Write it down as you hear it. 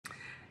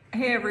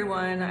Hey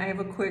everyone, I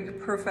have a quick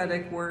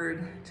prophetic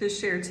word to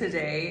share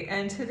today,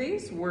 and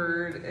today's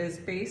word is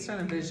based on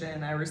a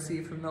vision I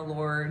received from the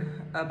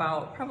Lord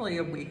about probably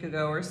a week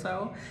ago or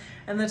so.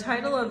 And the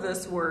title of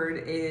this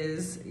word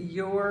is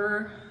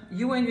you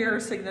and your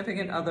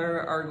significant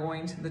other are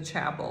going to the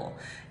chapel.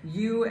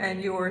 You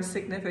and your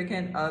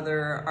significant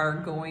other are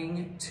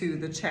going to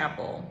the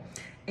chapel.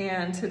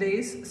 And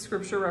today's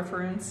scripture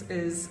reference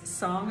is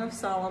Song of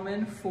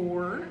Solomon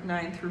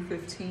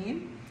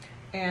 4:9-15.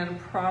 And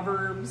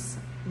Proverbs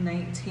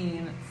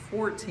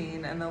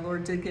 19:14, and the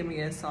Lord did give me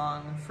a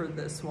song for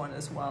this one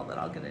as well that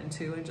I'll get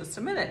into in just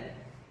a minute.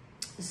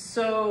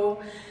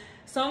 So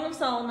Song of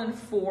Solomon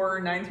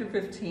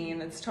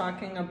 4:9-15, it's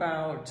talking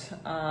about,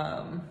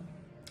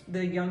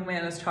 the young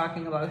man is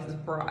talking about his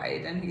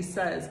bride, and he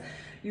says,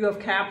 "You have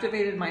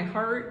captivated my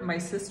heart, my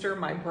sister,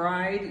 my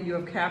bride. You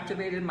have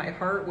captivated my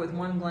heart with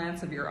one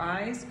glance of your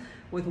eyes,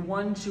 with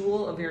one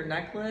jewel of your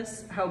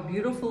necklace. How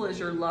beautiful is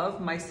your love,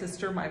 my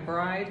sister, my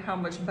bride. How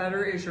much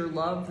better is your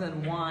love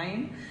than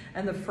wine,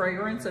 and the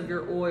fragrance of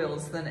your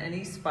oils than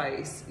any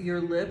spice.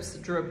 Your lips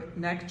drip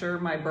nectar,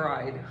 my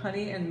bride.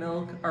 Honey and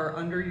milk are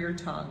under your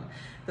tongue.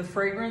 The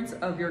fragrance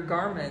of your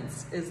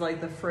garments is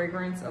like the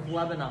fragrance of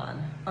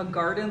Lebanon. A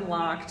garden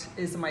locked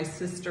is my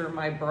sister,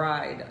 my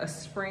bride, a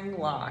spring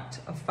locked,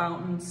 a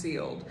fountain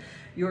sealed.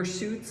 Your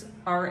shoots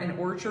are an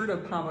orchard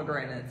of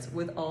pomegranates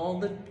with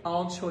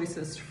all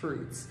choicest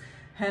fruits.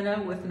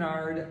 Henna with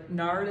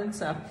nard and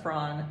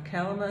saffron,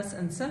 calamus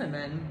and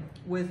cinnamon,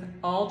 with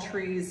all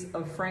trees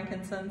of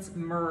frankincense,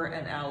 myrrh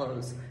and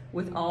aloes,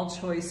 with all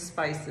choice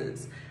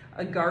spices.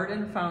 A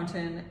garden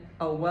fountain,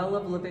 a well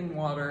of living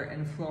water,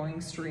 and flowing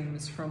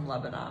streams from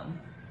Lebanon."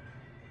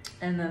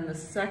 And then the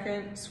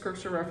second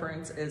scripture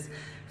reference is,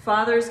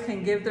 "Fathers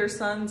can give their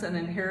sons an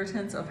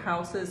inheritance of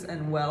houses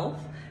and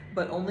wealth,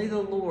 but only the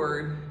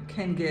Lord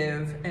can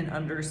give an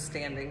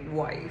understanding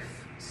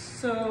wife."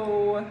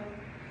 So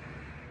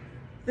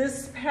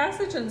this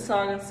passage in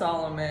Song of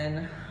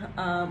Solomon,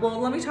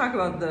 well, let me talk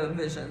about the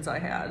visions I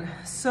had.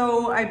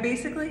 So I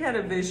basically had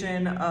a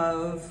vision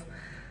of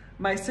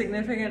my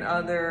significant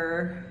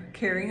other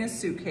carrying a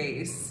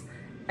suitcase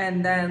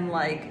and then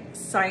like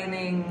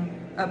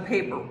signing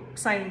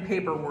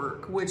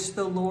paperwork, which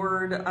the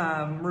Lord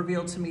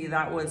revealed to me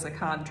that was a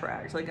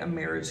contract, like a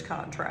marriage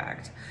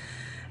contract.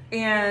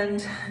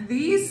 And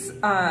these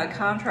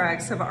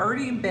contracts have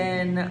already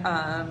been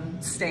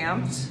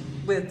stamped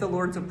with the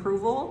Lord's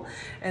approval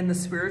in the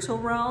spiritual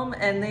realm,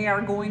 and they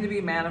are going to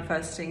be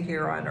manifesting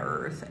here on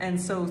earth.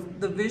 And so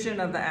the vision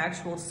of the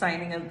actual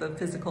signing of the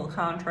physical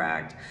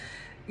contract,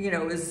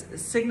 is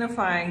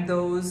signifying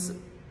those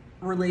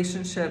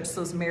relationships,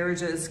 those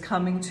marriages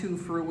coming to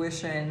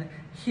fruition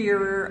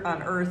here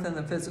on earth in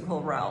the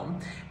physical realm.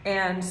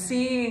 And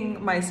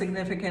seeing my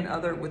significant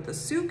other with the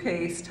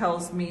suitcase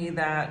tells me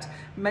that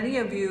many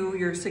of you,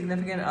 your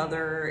significant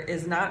other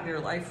is not in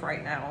your life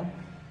right now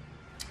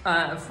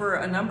for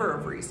a number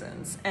of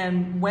reasons.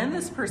 And when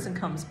this person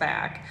comes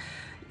back,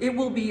 it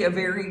will be a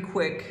very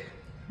quick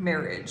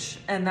marriage,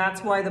 and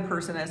that's why the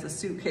person has a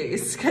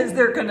suitcase, because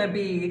they're going to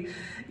be,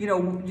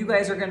 you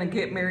guys are going to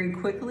get married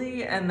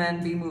quickly and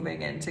then be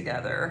moving in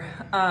together.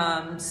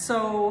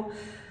 So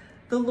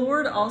the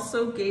Lord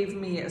also gave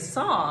me a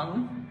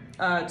song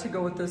to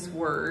go with this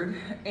word,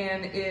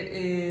 and it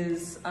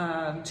is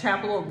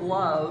Chapel of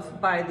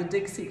Love by the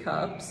Dixie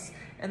Cups,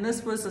 and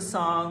this was a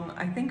song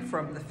I think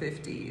from the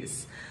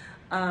 50s.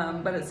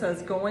 But it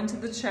says, "Go into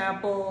the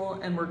chapel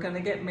and we're gonna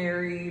get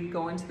married.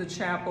 Go into the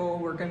chapel,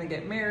 we're gonna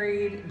get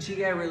married.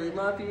 Gee, I really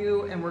love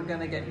you and we're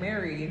gonna get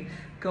married.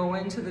 Go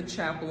into the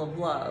chapel of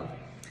love.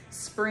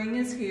 Spring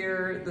is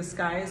here, the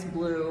sky is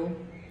blue.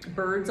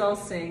 Birds all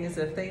sing as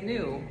if they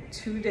knew.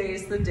 2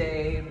 days the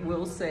day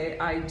we'll say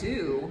I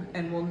do,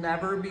 and we'll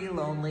never be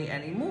lonely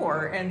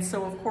anymore." And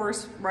so of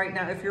course, right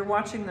now, if you're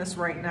watching this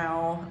right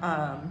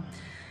now,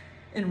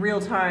 in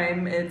real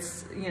time,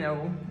 it's,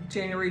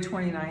 January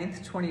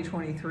 29th,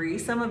 2023.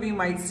 Some of you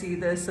might see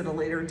this at a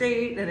later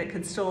date and it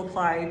could still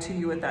apply to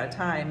you at that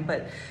time.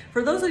 But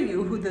for those of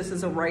you who this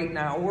is a right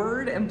now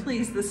word, and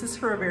please, this is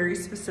for a very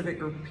specific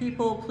group of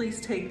people,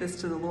 please take this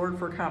to the Lord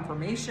for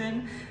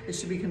confirmation. It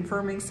should be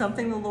confirming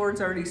something the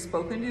Lord's already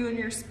spoken to you in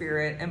your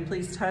spirit, and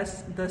please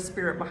test the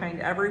spirit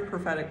behind every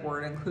prophetic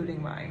word,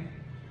 including mine.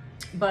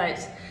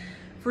 But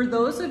for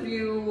those of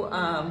you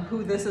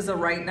who this is a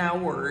right now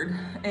word,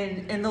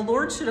 and the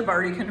Lord should have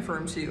already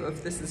confirmed to you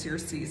if this is your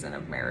season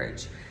of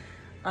marriage,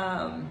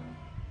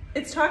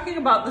 it's talking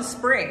about the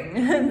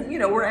spring.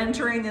 We're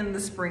entering in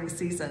the spring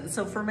season.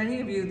 So for many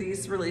of you,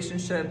 these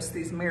relationships,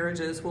 these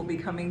marriages will be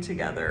coming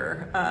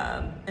together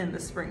in the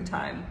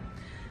springtime.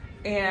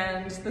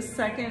 And the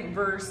second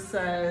verse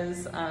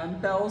says,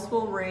 "Bells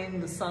will ring,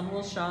 the sun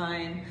will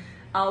shine.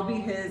 I'll be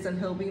his and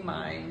he'll be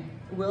mine.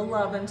 We'll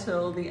love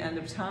until the end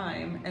of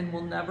time, and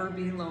we'll never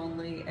be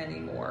lonely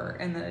anymore."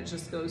 And then it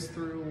just goes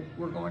through,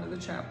 we're going to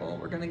the chapel,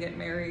 we're gonna get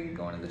married,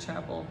 going to the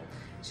chapel.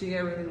 Gee,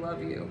 I really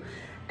love you.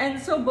 And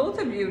so both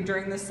of you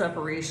during this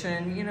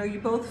separation, you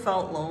both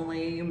felt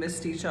lonely, you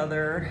missed each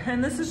other.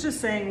 And this is just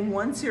saying,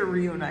 once you're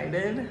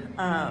reunited,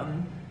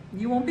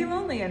 you won't be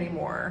lonely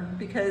anymore,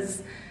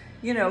 because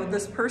you know,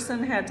 this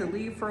person had to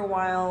leave for a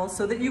while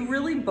so that you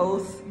really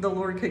the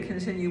Lord could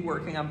continue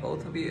working on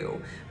both of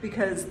you,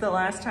 because the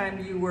last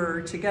time you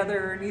were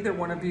together, neither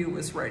one of you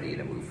was ready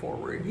to move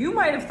forward. You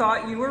might have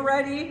thought you were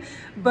ready,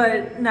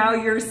 but now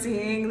you're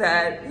seeing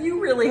that you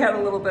really had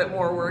a little bit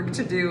more work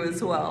to do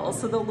as well.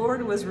 So the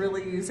Lord was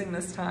really using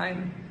this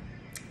time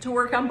to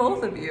work on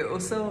both of you.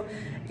 So,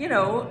 you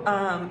know,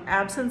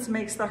 absence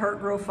makes the heart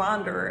grow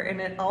fonder,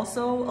 and it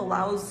also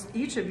allows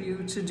each of you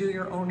to do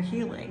your own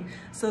healing,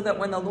 so that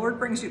when the Lord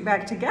brings you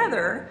back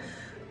together,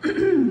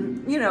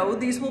 you know,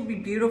 these will be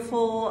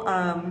beautiful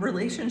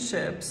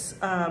relationships,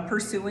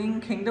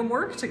 pursuing kingdom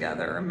work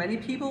together. Many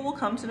people will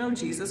come to know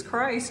Jesus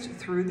Christ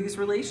through these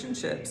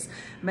relationships.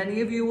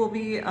 Many of you will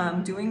be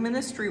doing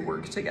ministry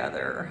work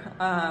together.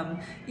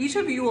 Each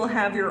of you will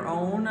have your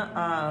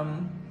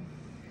own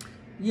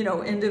you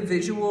know,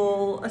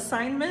 individual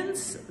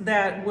assignments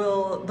that the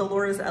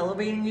Lord is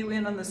elevating you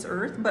in on this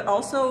earth, but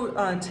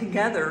also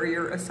together,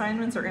 your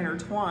assignments are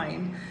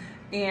intertwined,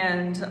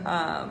 and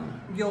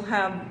you'll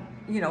have,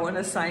 you know, an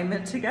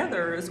assignment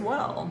together as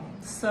well.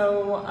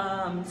 So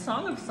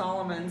Song of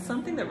Solomon,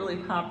 something that really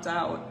popped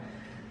out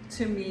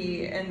to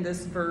me in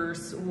this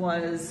verse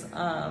was,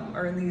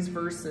 or in these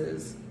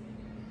verses,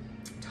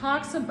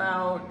 talks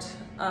about,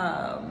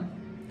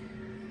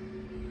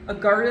 a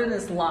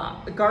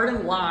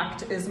garden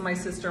locked is my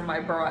sister, my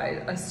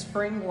bride, a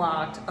spring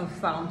locked, a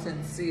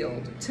fountain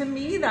sealed. To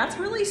me, that's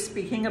really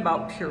speaking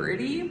about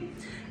purity.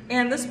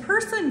 And this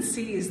person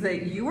sees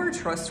that you are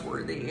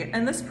trustworthy.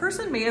 And this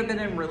person may have been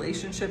in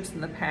relationships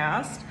in the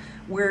past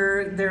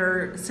where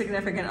their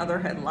significant other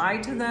had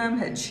lied to them,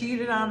 had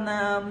cheated on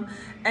them,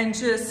 and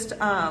just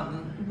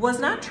was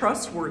not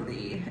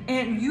trustworthy.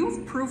 And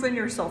you've proven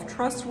yourself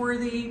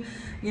trustworthy.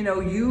 You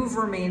know, you've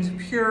remained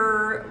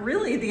pure,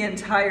 really the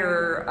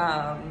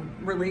entire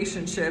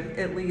relationship,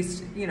 at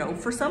least, you know,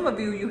 for some of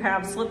you, you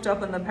have slipped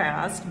up in the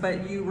past,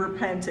 but you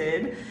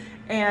repented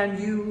and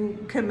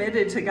you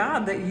committed to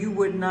God that you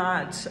would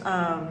not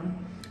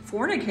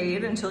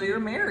fornicate until you're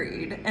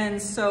married.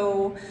 And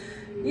so,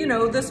 you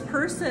know, this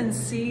person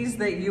sees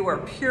that you are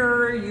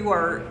pure, you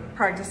are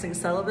practicing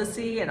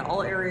celibacy in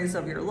all areas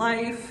of your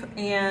life,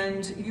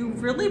 and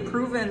you've really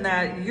proven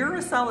that you're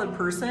a solid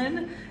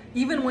person,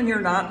 even when you're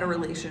not in a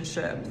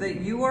relationship, that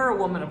you are a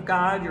woman of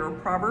God, you're a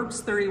Proverbs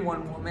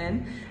 31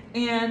 woman.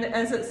 And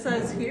as it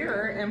says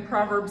here in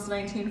Proverbs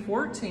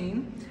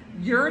 19:14,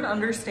 you're an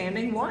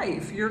understanding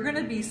wife. You're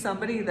gonna be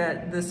somebody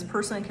that this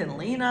person can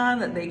lean on,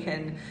 that they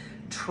can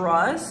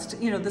trust.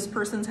 You know, this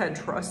person's had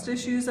trust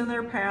issues in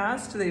their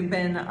past. They've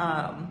been,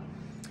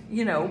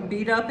 you know,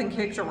 beat up and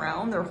kicked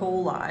around their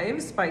whole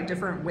lives by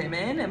different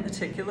women in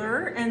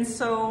particular. And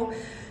so,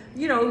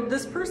 you know,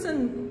 this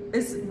person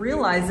is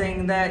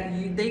realizing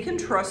that they can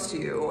trust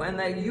you and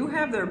that you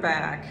have their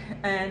back.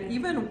 And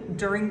even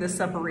during the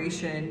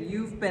separation,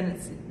 you've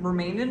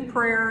remained in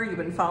prayer, you've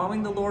been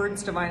following the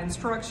Lord's divine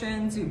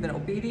instructions, you've been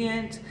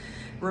obedient,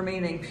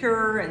 remaining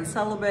pure and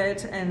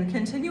celibate, and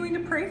continuing to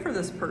pray for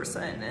this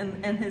person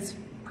and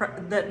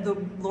that the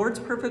Lord's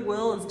perfect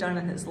will is done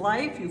in his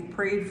life. You've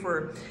prayed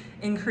for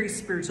increased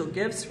spiritual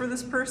gifts for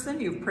this person.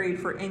 You've prayed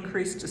for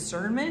increased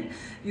discernment.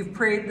 You've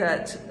prayed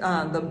that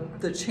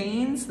the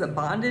chains, the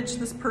bondage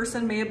this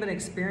person may have been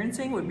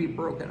experiencing would be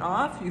broken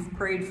off. You've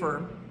prayed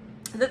for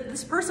that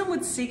this person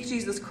would seek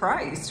Jesus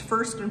Christ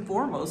first and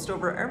foremost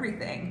over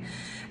everything.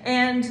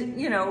 And,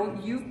 you know,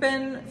 you've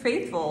been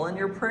faithful in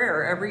your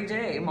prayer every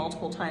day,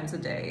 multiple times a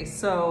day.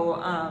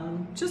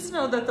 So just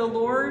know that the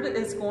Lord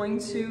is going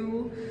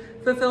to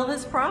fulfill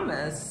his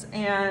promise.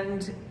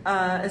 And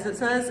as it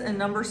says in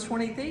Numbers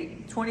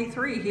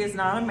 23, he is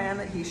not a man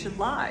that he should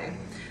lie.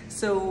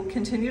 So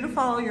continue to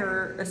follow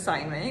your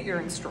assignment, your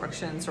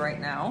instructions right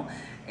now.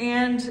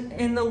 And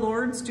in the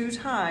Lord's due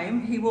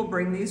time, he will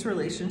bring these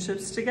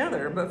relationships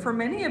together. But for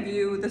many of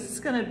you, this is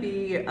going to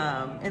be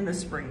in the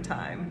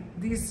springtime.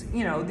 These,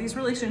 you know, these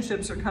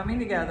relationships are coming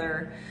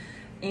together,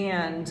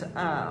 and,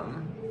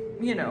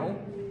 you know,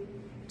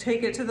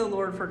 take it to the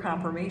Lord for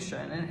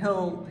confirmation, and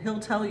he'll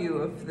tell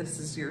you if this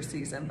is your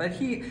season. But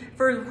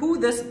for who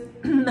this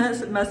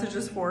message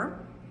is for,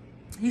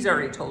 he's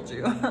already told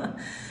you.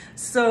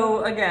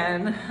 So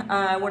again,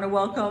 I want to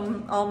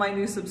welcome all my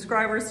new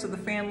subscribers to the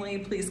family.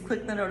 Please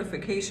click the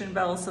notification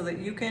bell so that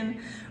you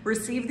can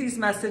receive these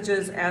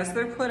messages as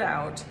they're put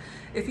out.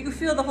 If you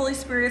feel the Holy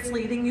Spirit's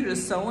leading you to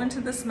sow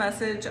into this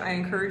message, I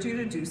encourage you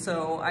to do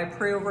so. I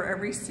pray over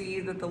every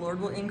seed that the Lord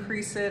will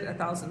increase it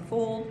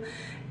 1,000-fold.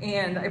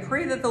 And I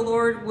pray that the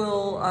Lord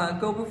will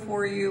go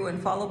before you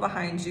and follow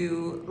behind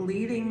you,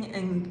 leading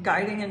and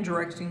guiding and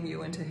directing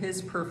you into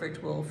his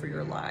perfect will for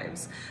your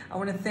lives. I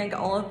want to thank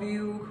all of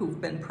you who've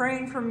been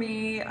praying for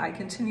me. I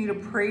continue to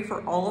pray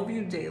for all of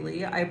you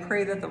daily. I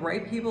pray that the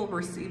right people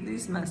receive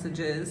these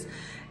messages.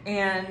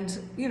 And,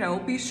 you know,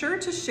 be sure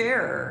to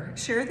share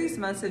these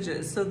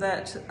messages so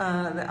that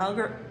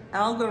the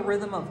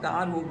algorithm of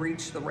God will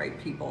reach the right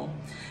people.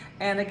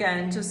 And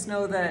again, just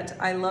know that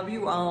I love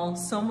you all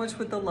so much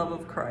with the love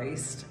of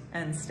Christ,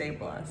 and stay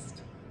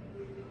blessed.